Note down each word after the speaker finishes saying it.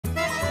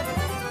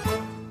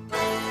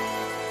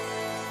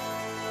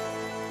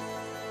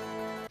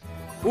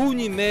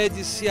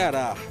Unimed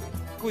Ceará.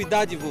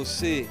 Cuidar de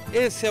você,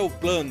 esse é o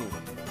plano.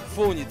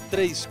 Fone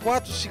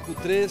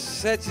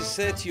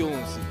 3453-7711.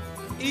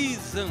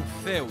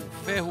 Isanfel,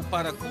 ferro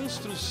para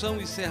construção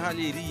e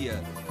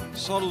serralheria.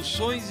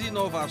 Soluções e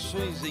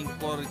inovações em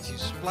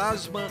cortes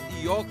plasma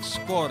e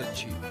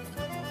ox-corte.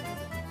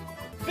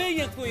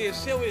 Venha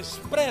conhecer o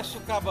Expresso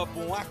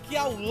Cababom, aqui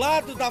ao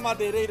lado da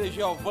Madeireira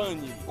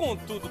Giovanni. Com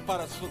tudo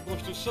para sua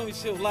construção e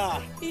seu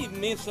lar.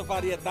 Imensa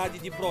variedade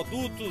de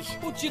produtos,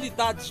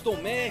 utilidades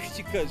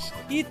domésticas,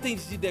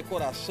 itens de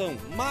decoração,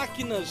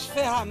 máquinas,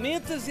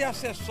 ferramentas e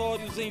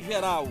acessórios em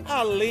geral.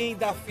 Além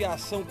da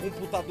fiação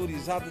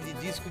computadorizada de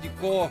disco de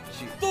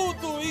corte.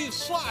 Tudo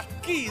isso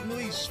aqui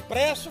no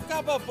Expresso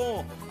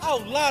Cababom,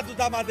 ao lado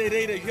da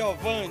Madeireira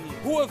Giovanni.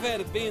 Rua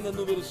Verbena,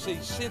 número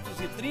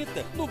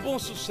 630, no Bom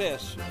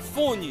Sucesso.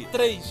 Fone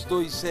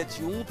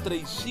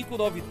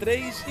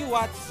 3271-3593 e o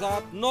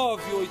WhatsApp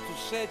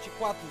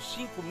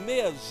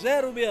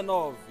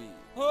 987456069.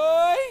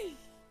 Oi!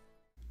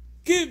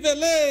 Que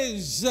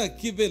beleza,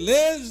 que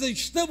beleza!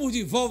 Estamos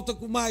de volta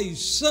com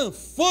mais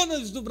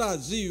Sanfonas do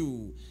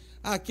Brasil,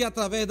 aqui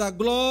através da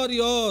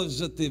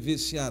gloriosa TV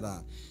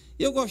Ceará.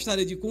 Eu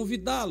gostaria de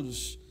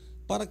convidá-los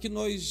para que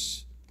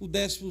nós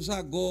pudéssemos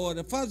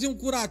agora fazer um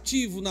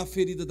curativo na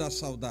ferida da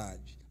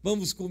saudade.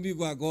 Vamos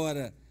comigo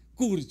agora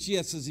curtir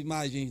essas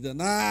imagens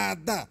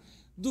danadas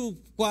do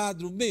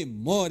quadro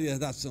Memórias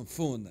da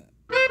Sanfona.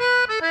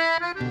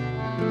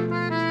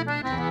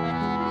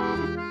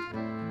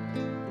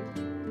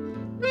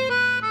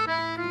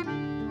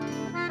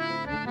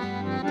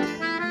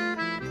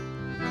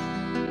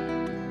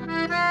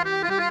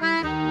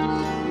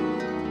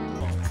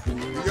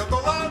 E eu tô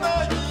lá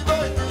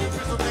doidinho,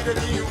 fiz o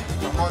direitinho,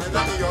 a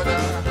morena me olha.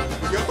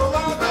 E eu tô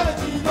lá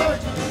doidinho,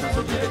 fiz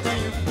o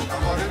direitinho, a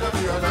morena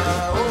me olha.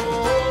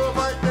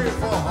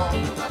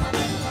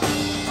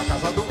 A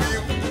casa do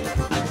Rio,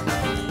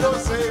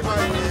 você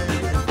vai ver,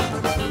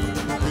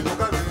 que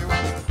nunca viu.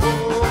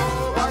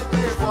 Oh, vai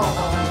ter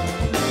forró.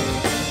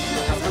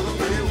 A casa do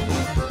Rio,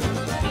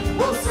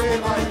 você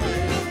vai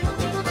ver,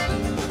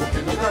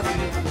 que nunca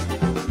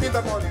viu.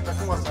 Linda molinda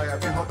com a saia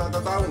bem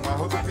rodada, dá uma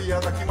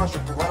rodopiada que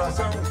machuca o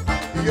coração.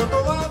 E eu tô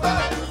lá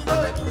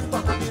doidinho,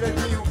 toco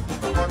direitinho,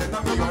 a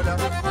morena me olha.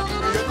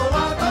 E eu tô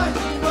lá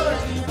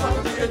doidinho,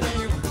 toco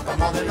direitinho, a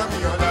morena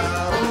me olha.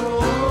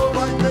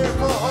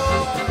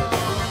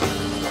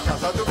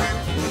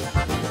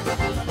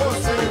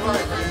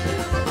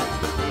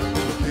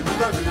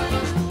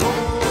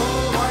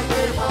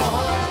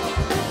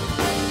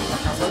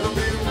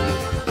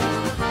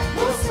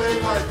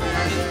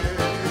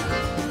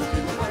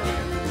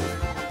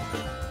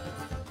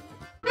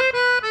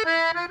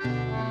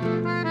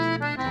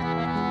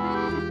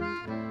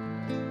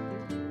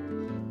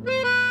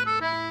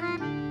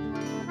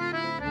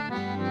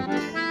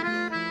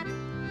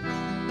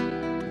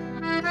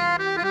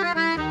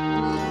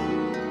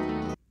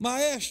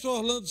 Maestro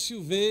Orlando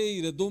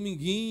Silveira,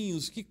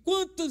 Dominguinhos, que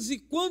quantas e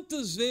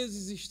quantas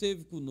vezes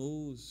esteve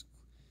conosco.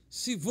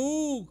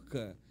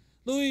 Sivuca,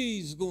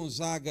 Luiz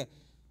Gonzaga,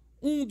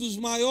 um dos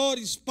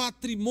maiores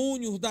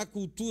patrimônios da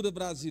cultura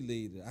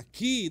brasileira.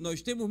 Aqui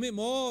nós temos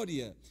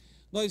memória,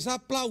 nós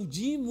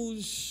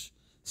aplaudimos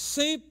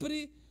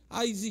sempre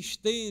a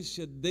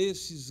existência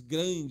desses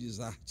grandes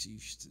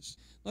artistas.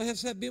 Nós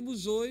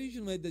recebemos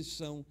hoje, numa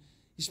edição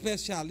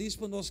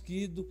especialíssima, nosso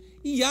querido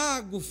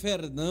Iago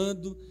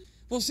Fernando.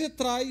 Você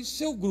traz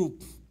seu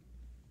grupo.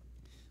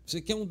 Você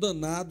que é um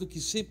danado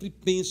que sempre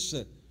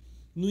pensa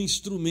no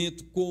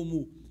instrumento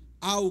como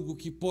algo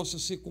que possa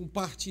ser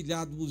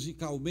compartilhado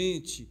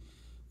musicalmente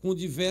com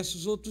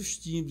diversos outros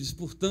timbres.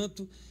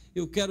 Portanto,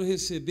 eu quero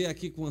receber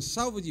aqui com uma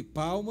salva de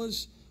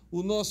palmas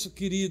o nosso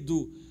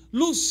querido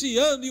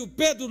Luciano e o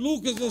Pedro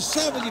Lucas. Uma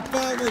salva de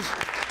palmas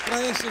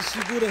para essas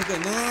figuras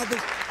danadas.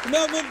 Como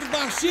é o nome do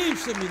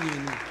baixista,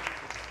 menino?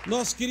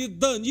 Nosso querido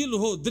Danilo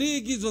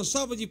Rodrigues. Uma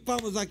salva de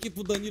palmas aqui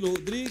para o Danilo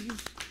Rodrigues.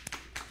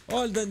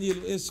 Olha,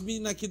 Danilo, esse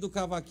menino aqui do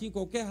cavaquinho,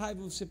 qualquer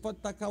raiva, você pode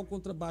tacar o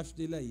contrabaixo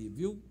dele aí,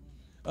 viu?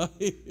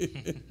 Aí.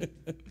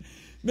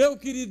 Meu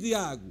querido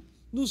Iago,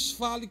 nos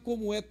fale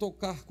como é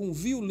tocar com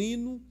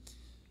violino,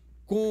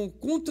 com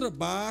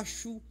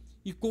contrabaixo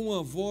e com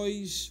uma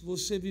voz,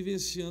 você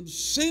vivenciando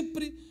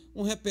sempre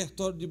um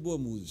repertório de boa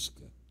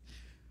música.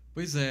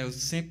 Pois é, eu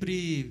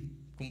sempre,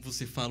 como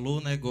você falou,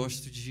 né,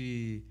 gosto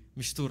de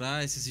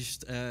misturar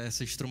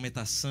essa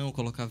instrumentação,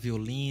 colocar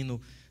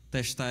violino,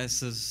 testar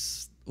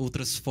essas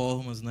outras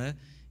formas, né?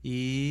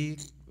 E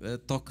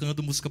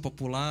tocando música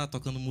popular,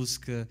 tocando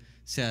música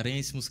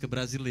cearense, música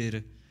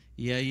brasileira.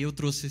 E aí eu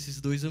trouxe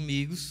esses dois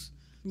amigos,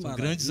 são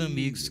grandes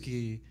amigos,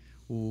 que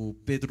o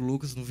Pedro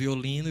Lucas no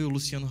violino e o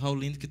Luciano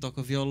Raulino, que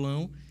toca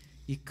violão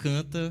e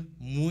canta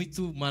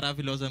muito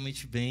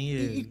maravilhosamente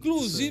bem.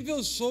 Inclusive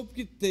eu soube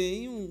que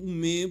tem um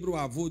membro, o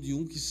avô de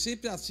um, que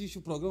sempre assiste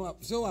o programa.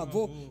 Seu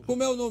avô,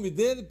 como é o nome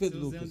dele, Pedro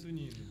Lucas? Zé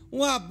Antonino.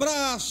 Um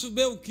abraço,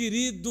 meu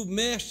querido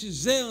mestre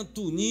Zé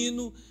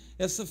Antonino,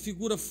 essa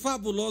figura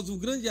fabulosa. Um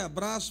grande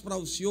abraço para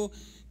o senhor,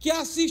 que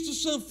assiste o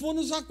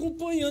Sanfonas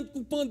acompanhando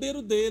com o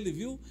pandeiro dele,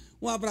 viu?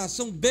 Um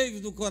abração, um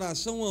beijo no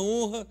coração, uma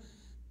honra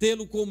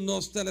tê-lo como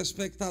nosso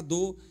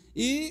telespectador.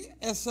 E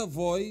essa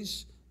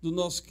voz do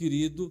nosso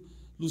querido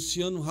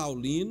Luciano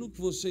Raulino,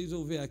 que vocês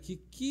vão ver aqui,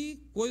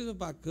 que coisa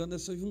bacana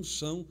essa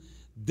junção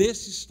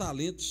desses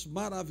talentos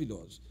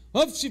maravilhosos.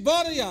 Vamos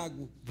embora,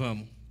 Iago?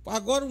 Vamos.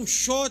 Agora um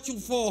shot, um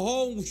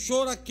forró, um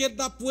choro, aquele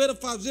da poeira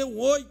fazer um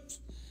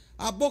 8,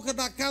 a boca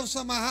da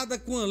calça amarrada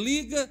com a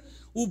liga,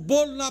 o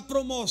bolo na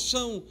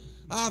promoção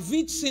a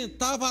 20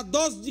 centavos, a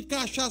dose de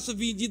cachaça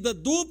vendida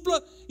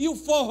dupla e o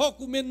forró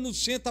comendo no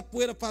centro, a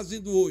poeira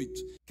fazendo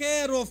 8.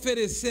 Quero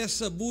oferecer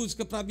essa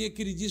música para minha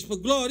queridíssima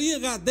Glorinha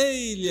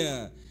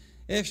Gadelha,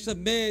 esta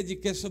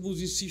médica, essa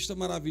musicista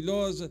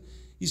maravilhosa,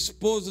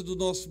 esposa do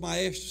nosso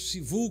maestro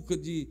Sivuca,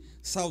 de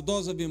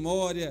saudosa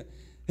memória.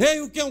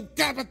 Ei, o que é um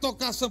cabra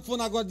tocar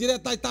sanfona agora,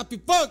 direto da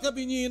Itapipoca,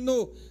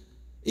 menino?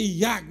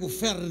 Iago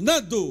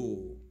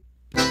Fernando.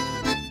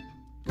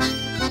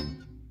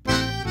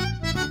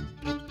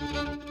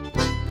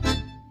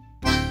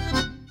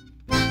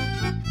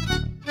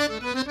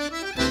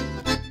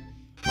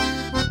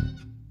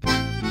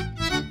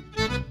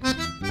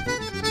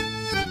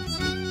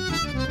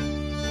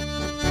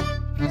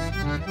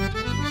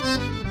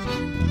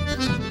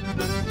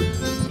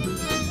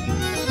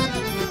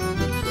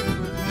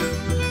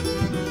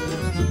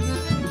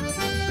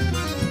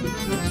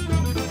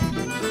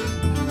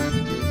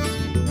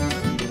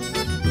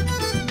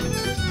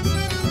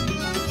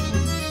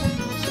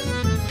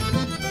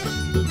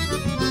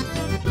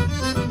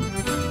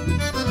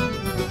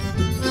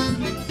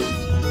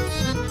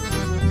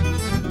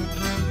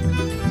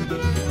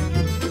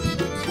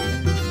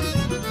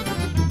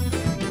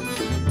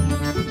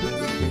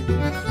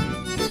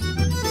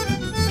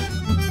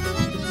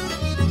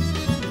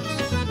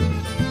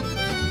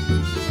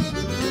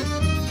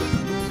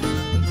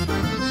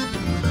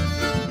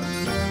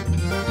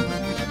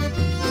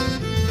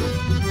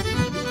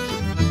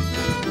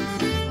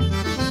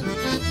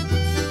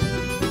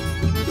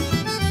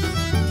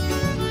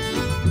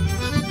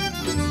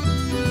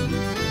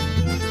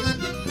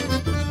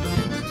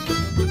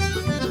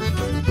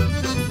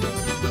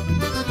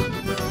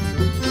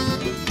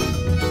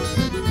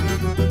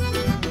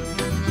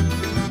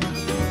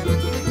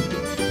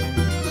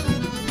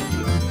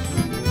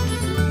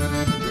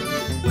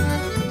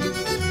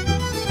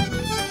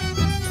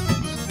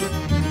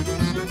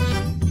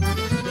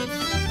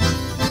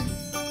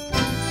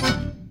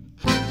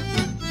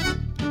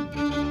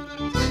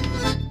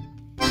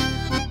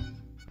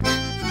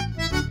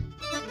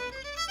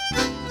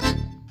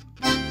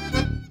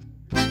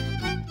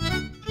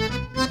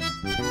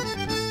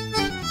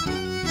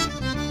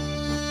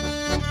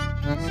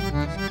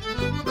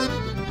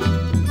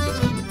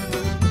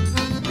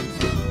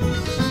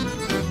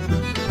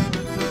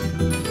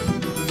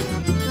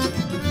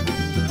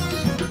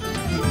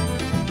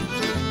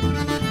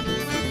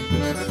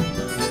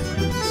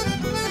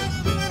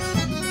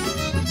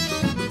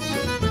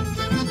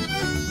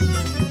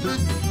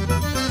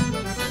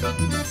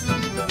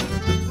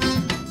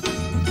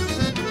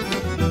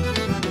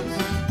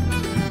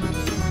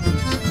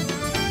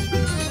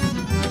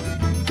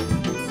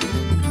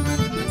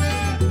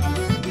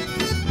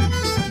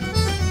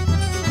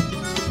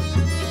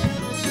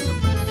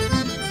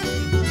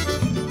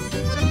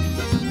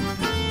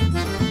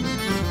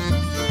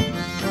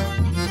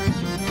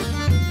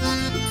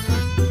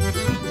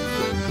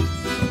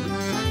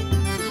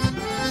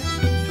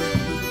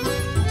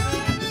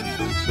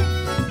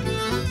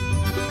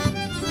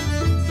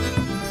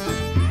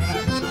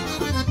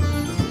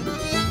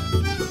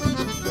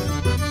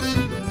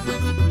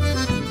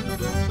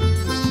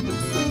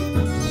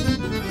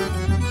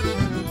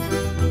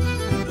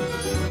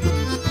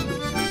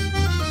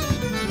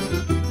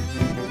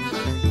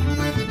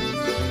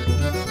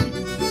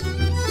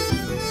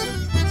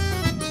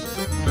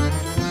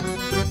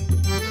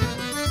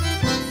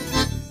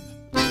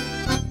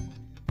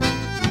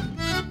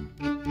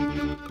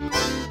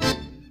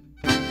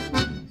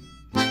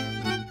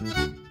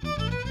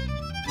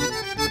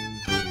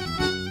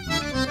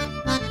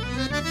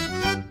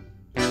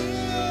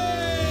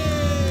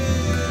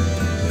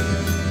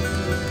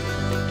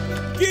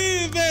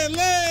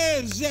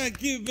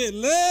 Que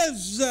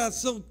beleza!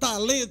 São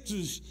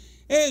talentos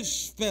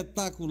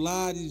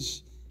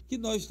espetaculares que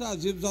nós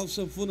trazemos aos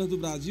Sanfonas do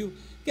Brasil.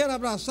 Quero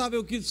abraçar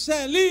meu querido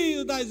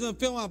Celinho da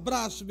Isanfé, um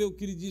abraço, meu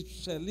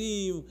queridíssimo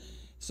Celinho,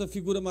 essa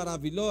figura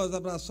maravilhosa.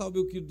 Abraçar o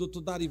meu querido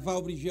doutor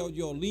Darival Brigel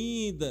de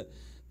Olinda,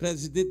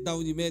 presidente da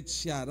Unimed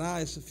Ceará,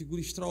 essa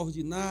figura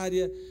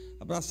extraordinária.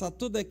 Abraçar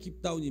toda a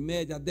equipe da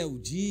Unimed, a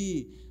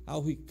Deldi,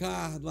 ao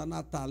Ricardo, a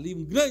Nathalie.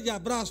 Um grande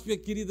abraço, minha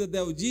querida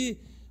Deldi.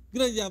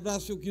 Grande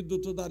abraço, meu querido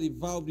doutor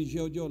Darival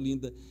Brigel de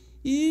Olinda.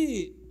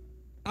 E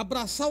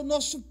abraçar o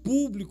nosso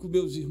público,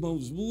 meus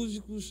irmãos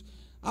músicos,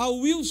 ao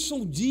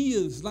Wilson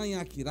Dias, lá em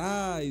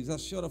Aquiraz, a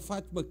senhora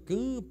Fátima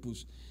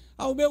Campos,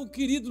 ao meu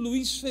querido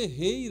Luiz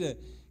Ferreira,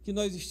 que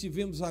nós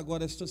estivemos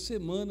agora esta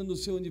semana no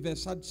seu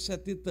aniversário de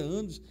 70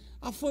 anos,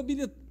 a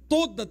família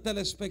toda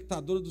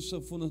telespectadora do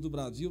Sanfonas do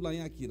Brasil, lá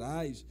em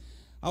Aquiraz,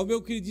 ao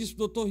meu queridíssimo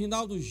doutor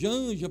Rinaldo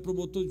Janja,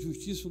 promotor de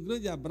justiça, um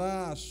grande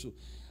abraço,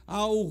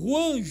 ao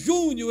Juan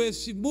Júnior,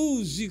 esse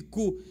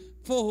músico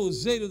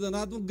forrozeiro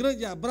danado, um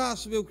grande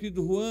abraço, meu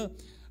querido Juan,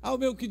 ao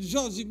meu querido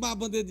Josimar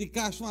Bandeira de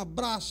Castro, um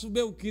abraço,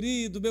 meu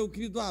querido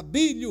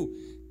Abílio,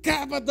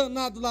 cabra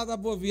danado lá da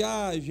Boa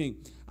Viagem,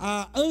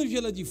 a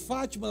Ângela de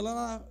Fátima,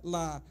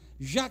 lá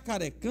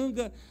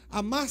Jacarecanga,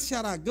 a Márcia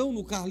Aragão,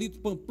 no Carlito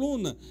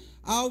Pamplona,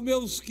 aos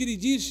meus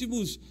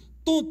queridíssimos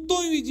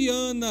Tontonho e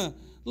Diana,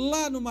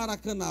 lá no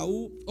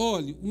Maracanaú.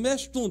 Olha, o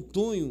mestre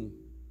Tontonho,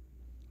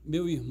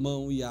 meu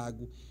irmão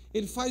Iago,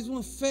 ele faz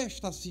uma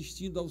festa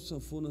assistindo aos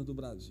Sanfonas do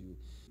Brasil.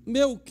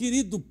 Meu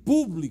querido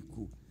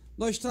público,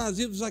 nós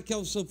trazemos aqui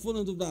aos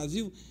Sanfonas do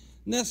Brasil,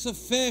 nessa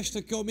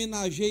festa que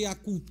homenageia a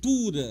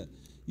cultura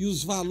e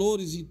os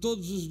valores em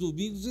todos os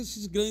domingos,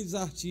 esses grandes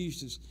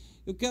artistas.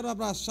 Eu quero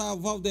abraçar o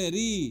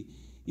Valderi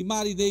e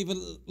Marineiva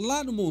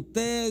lá no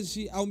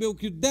Montese, ao meu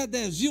querido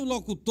Dedezinho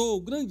Locutor,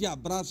 um grande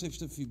abraço a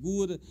esta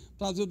figura,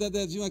 trazer o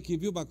Dedezinho aqui,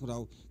 viu,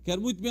 Bacurau?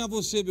 Quero muito bem a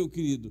você, meu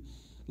querido,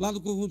 lá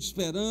no Conjunto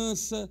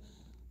Esperança,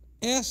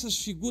 essas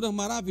figuras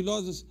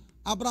maravilhosas,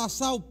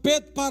 abraçar o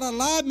Pedro para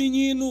lá,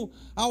 menino,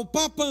 ao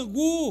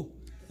Papangu,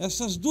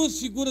 essas duas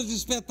figuras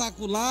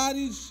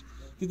espetaculares,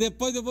 que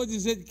depois eu vou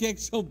dizer de quem é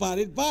que são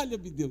parentes,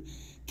 valha-me Deus.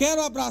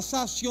 Quero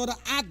abraçar a senhora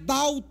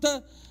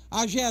Adalta,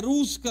 a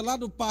Jerusca, lá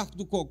no Parque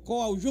do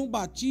Cocó, ao João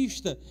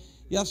Batista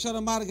e a senhora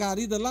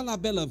Margarida, lá na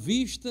Bela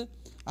Vista.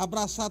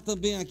 Abraçar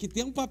também aqui,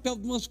 tem um papel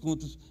de umas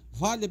contas,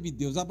 valha-me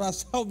Deus.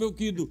 Abraçar o meu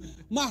querido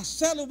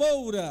Marcelo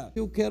Moura.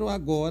 Eu quero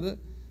agora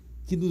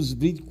que nos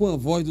brinde com a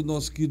voz do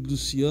nosso querido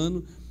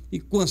Luciano e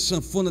com a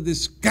sanfona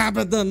desse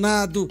cabra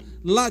danado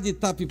lá de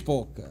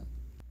Itapipoca.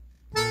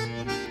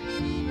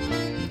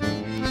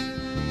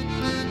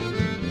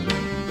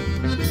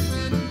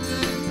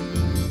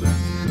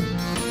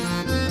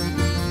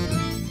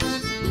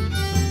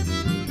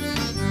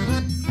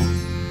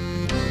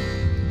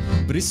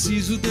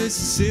 Preciso desse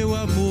seu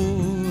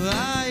amor,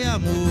 ai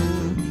amor,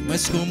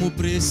 mas como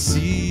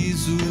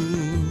preciso,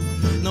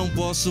 não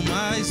posso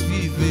mais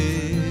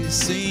viver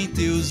sem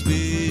teus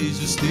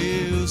beijos,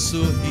 teu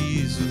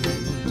sorriso.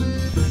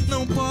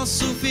 Não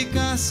posso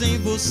ficar sem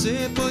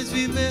você, pois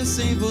viver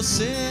sem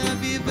você é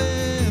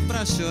viver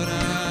pra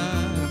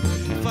chorar.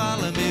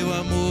 Fala meu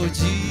amor,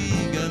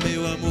 diga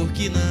meu amor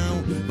que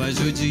não vai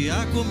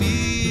judiar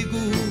comigo.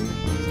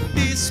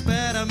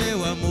 Espera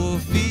meu amor,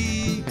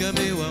 fica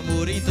meu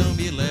amor, então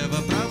me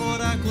leva pra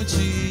morar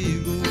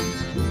contigo.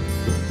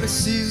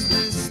 Preciso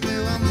desse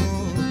teu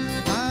amor,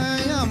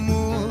 ai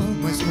amor,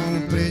 mas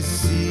como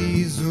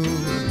preciso,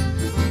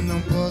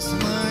 não posso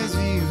mais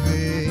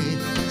viver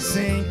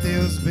sem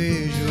teus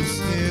beijos,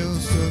 teu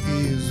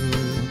sorriso.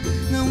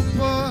 Não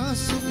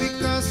posso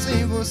ficar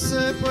sem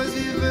você, pois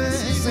viver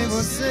sem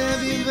você é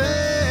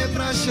viver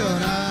pra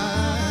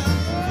chorar.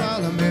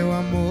 Fala meu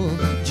amor,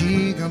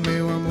 diga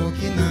meu amor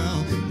que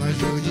não vai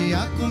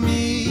judiar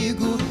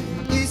comigo.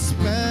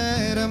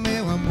 Espera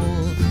meu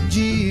amor,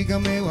 diga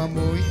meu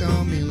amor,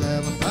 então me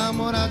leva pra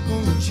morar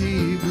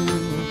contigo.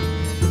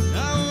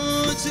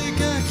 Aonde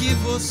quer que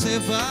você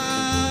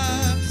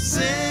vá,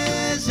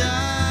 seja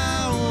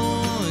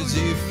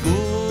onde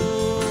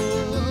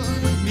for,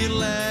 me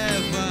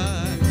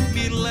leva,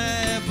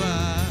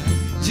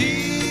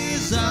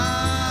 diz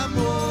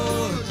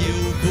amor que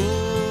eu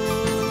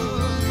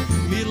vou.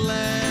 Me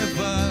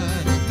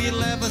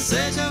leva,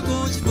 seja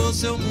onde for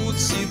seu mundo,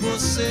 se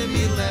você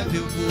me leva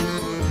eu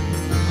vou.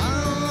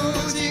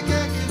 Aonde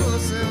quer que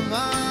você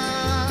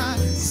vá,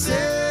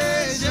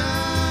 seja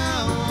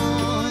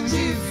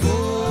onde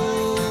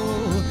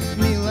for,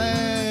 me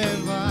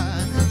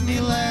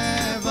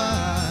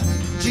leva,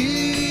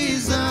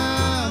 diz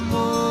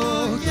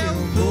amor que eu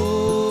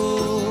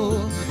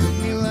vou.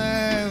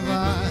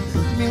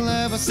 Me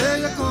leva,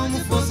 seja como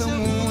for seu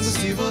mundo,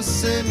 se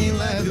você me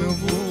leva eu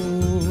vou.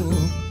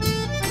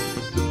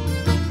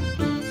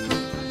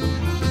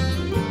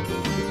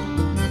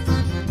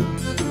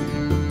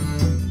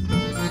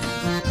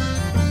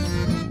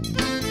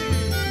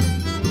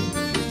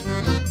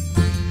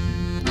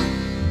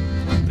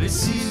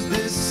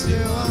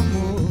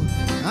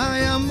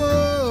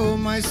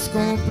 Mas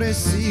como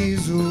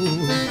preciso,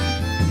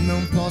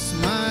 não posso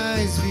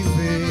mais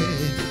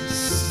viver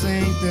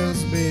sem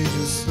teus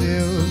beijos,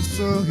 teu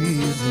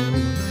sorriso.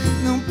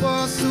 Não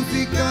posso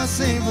ficar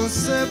sem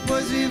você,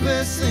 pois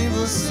viver sem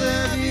você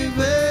é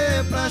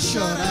viver pra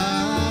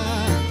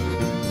chorar.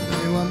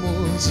 Meu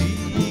amor,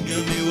 diga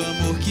meu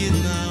amor que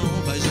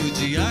não vai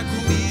judiar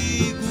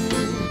comigo.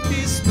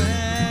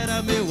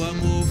 Espera meu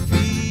amor,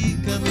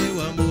 fica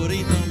meu amor,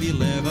 então me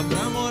leva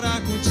pra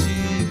morar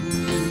contigo.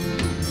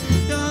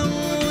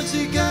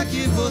 Aonde quer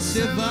que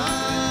você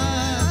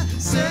vá,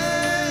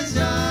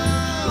 seja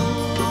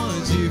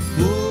onde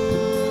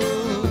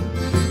for,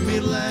 me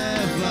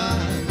leva,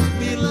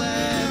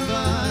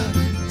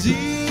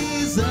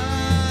 diz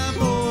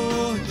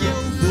amor que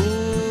eu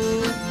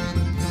vou.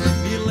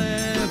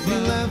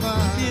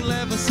 Me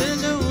leva,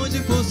 seja onde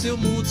for seu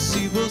mundo,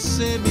 se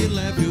você me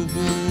leva eu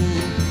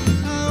vou.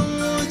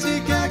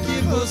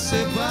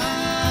 você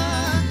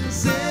vá,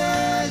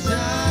 seja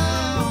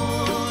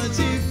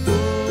onde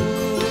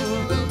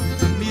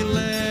for, me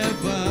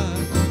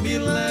leva,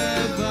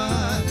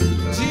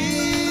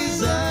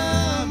 diz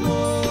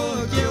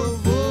amor que eu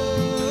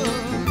vou.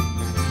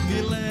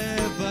 Me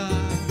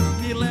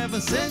leva,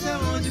 seja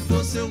onde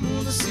for seu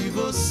mundo, se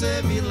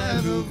você me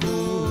leva eu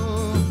vou.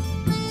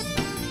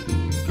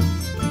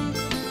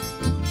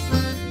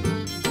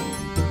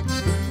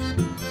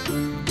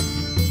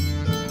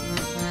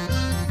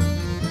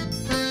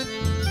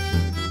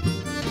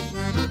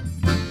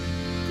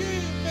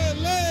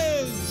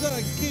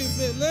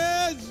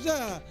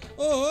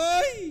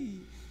 Oi!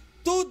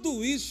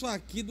 Tudo isso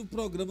aqui do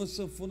programa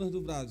Sanfonas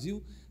do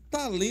Brasil,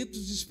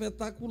 talentos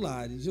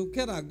espetaculares. Eu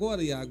quero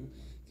agora, Iago,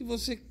 que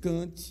você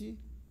cante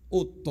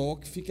ou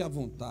toque, fique à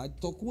vontade,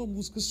 toque uma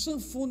música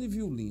sanfona e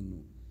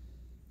violino.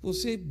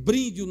 Você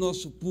brinde o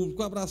nosso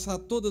público, abraçar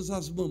todas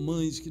as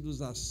mamães que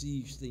nos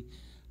assistem,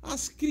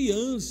 as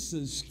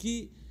crianças,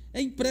 que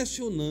é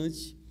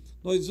impressionante.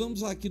 Nós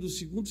vamos aqui no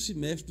segundo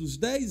semestre dos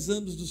 10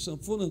 anos do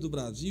Sanfonas do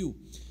Brasil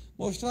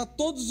mostrar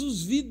todos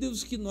os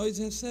vídeos que nós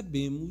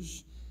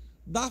recebemos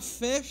da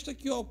festa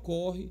que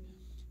ocorre,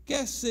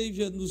 quer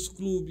seja nos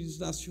clubes,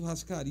 nas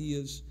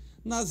churrascarias,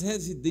 nas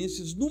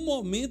residências, no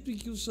momento em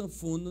que o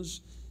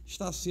Sanfonas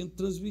está sendo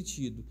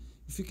transmitido.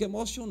 Eu fico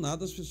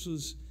emocionado, as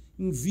pessoas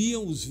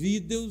enviam os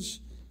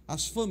vídeos,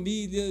 as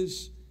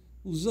famílias,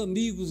 os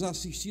amigos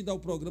assistindo ao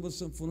programa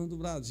Sanfonas do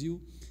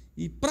Brasil.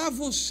 E para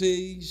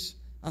vocês,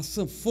 a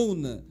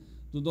sanfona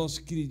do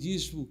nosso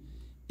queridíssimo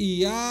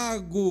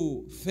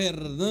Iago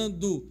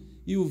Fernando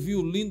e o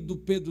violino do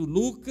Pedro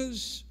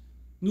Lucas,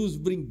 nos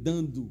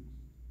brindando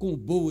com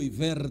boa e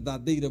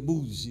verdadeira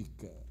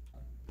música.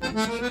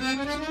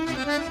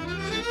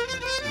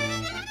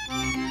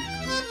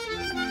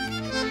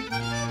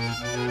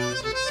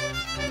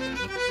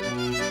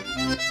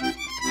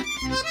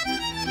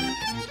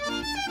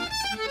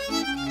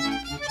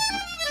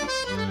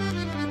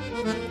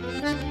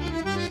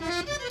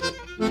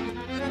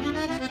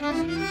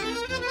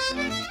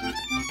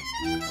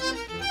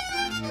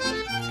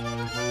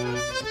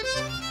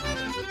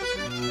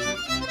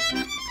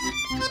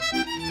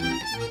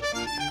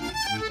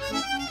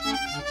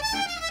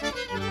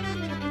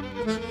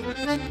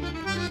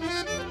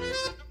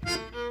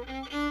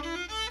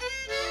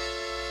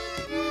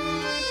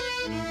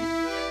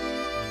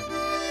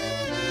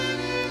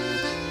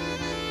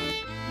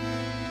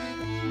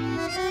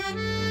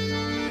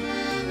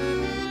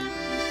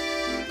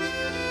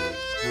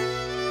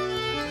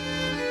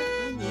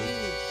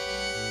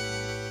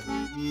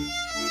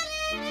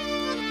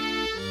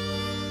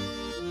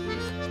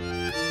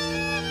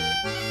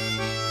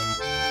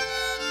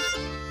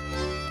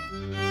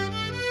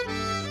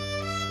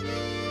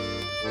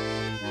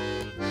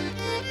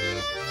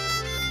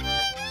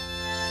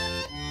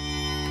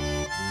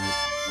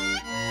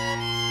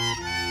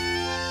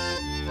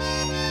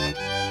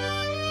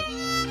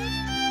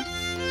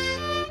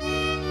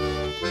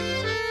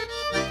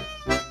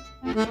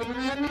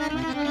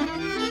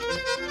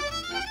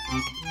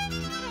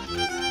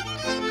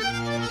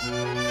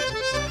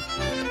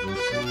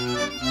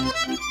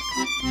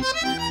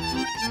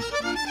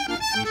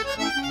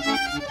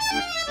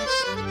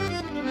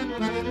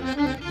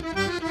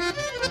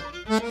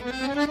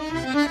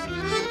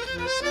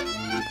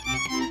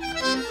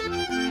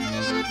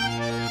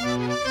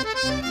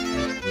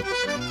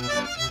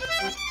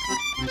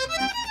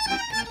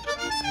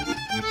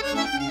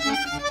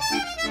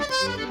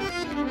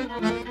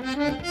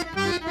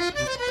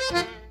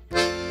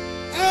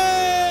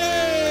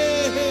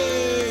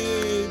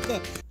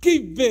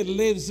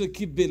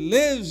 Que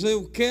beleza,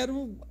 eu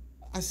quero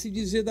assim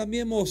dizer da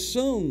minha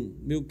emoção,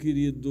 meu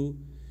querido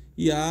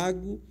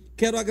Iago,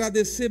 quero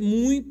agradecer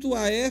muito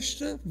a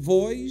esta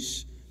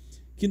voz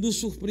que nos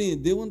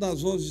surpreendeu, uma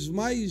das vozes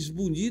mais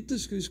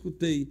bonitas que eu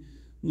escutei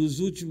nos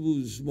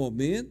últimos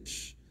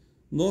momentos,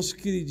 nosso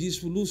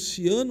queridíssimo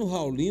Luciano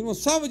Raulino. Uma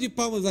salva de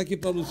palmas aqui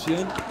para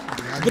Luciano.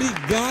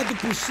 Obrigado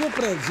por sua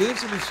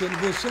presença, Luciano,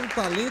 você é um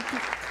talento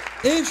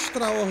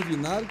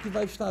extraordinário que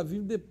vai estar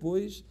vindo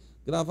depois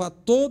gravar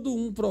todo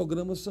um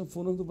programa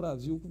Sanfonas do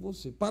Brasil com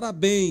você.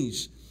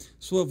 Parabéns!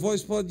 Sua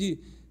voz pode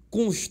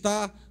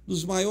constar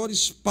nos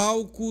maiores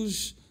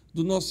palcos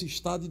do nosso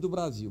estado e do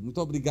Brasil. Muito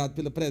obrigado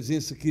pela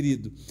presença,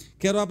 querido.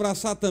 Quero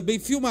abraçar também,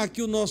 filmar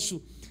aqui o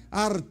nosso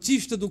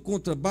artista do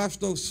contrabaixo,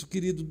 nosso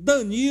querido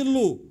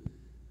Danilo.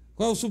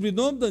 Qual é o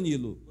sobrenome,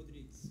 Danilo?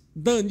 Rodrigues.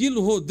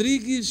 Danilo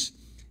Rodrigues.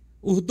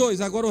 Os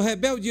dois, agora o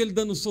rebelde, ele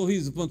dando um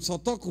sorriso, pronto, só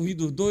toca o rio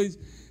dos dois.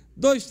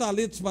 Dois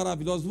talentos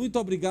maravilhosos. Muito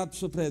obrigado por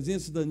sua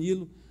presença,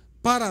 Danilo.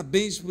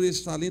 Parabéns por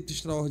esse talento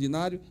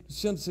extraordinário.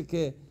 Luciano, você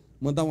quer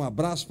mandar um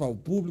abraço para o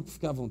público?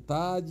 Fique à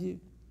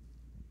vontade.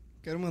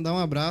 Quero mandar um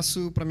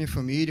abraço para minha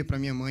família, para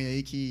minha mãe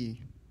aí, que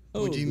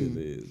pôde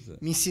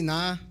me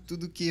ensinar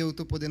tudo que eu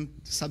estou podendo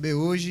saber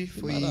hoje.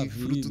 Foi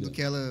fruto do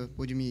que ela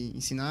pôde me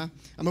ensinar.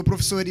 A meu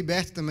professor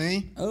Heriberto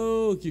também.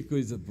 Oh, que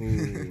coisa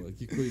boa,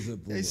 que coisa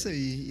boa. É isso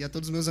aí. E a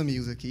todos os meus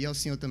amigos aqui, e ao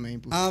senhor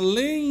também.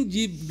 Além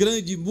de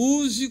grande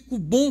músico,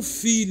 bom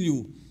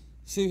filho.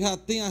 Você já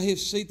tem a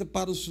receita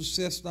para o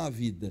sucesso da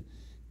vida.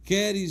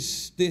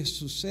 Queres ter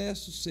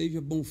sucesso? Seja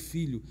bom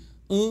filho.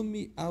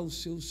 Ame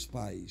aos seus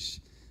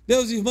pais.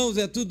 Meus irmãos,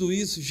 é tudo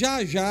isso.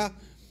 Já já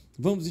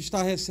vamos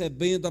estar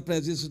recebendo a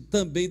presença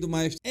também do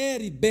maestro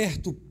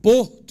Heriberto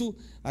Porto,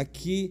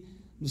 aqui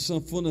no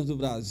Sanfonas do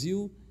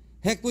Brasil,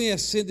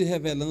 reconhecendo e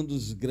revelando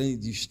os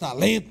grandes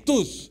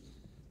talentos.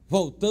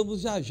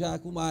 Voltamos já já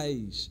com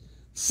mais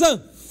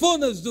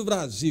Sanfonas do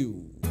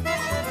Brasil.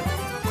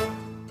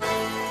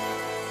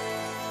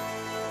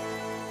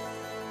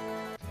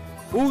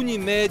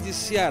 Unimed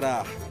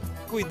Ceará.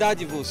 Cuidar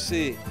de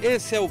você,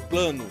 esse é o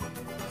plano.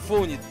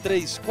 Fone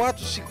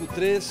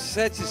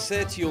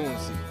 3453-7711.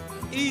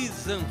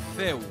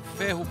 Isanfel,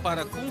 ferro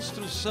para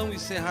construção e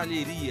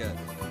serralheria.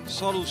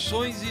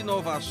 Soluções e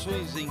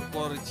inovações em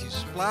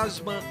cortes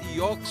plasma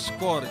e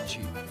oxcorte.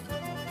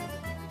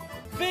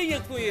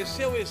 Venha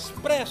conhecer o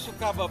Expresso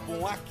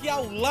Cababom, aqui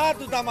ao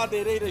lado da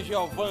Madeireira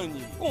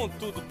Giovanni. Com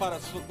tudo para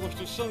sua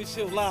construção e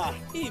seu lar.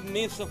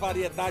 Imensa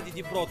variedade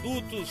de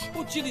produtos,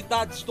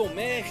 utilidades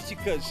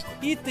domésticas,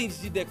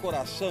 itens de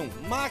decoração,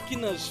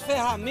 máquinas,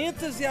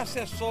 ferramentas e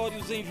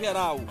acessórios em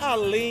geral.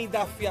 Além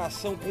da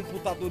fiação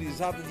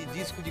computadorizada de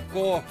disco de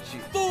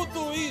corte.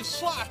 Tudo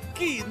isso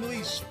aqui no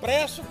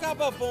Expresso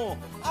Cababom,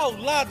 ao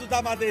lado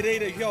da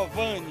Madeireira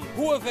Giovanni.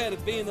 Rua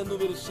Verbena,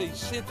 número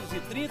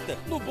 630,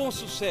 no Bom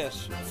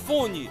Sucesso.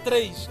 Fone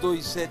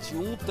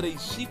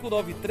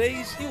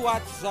 3271-3593 e o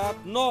WhatsApp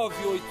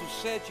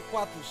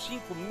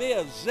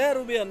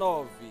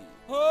 987456069.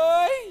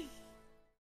 Oi!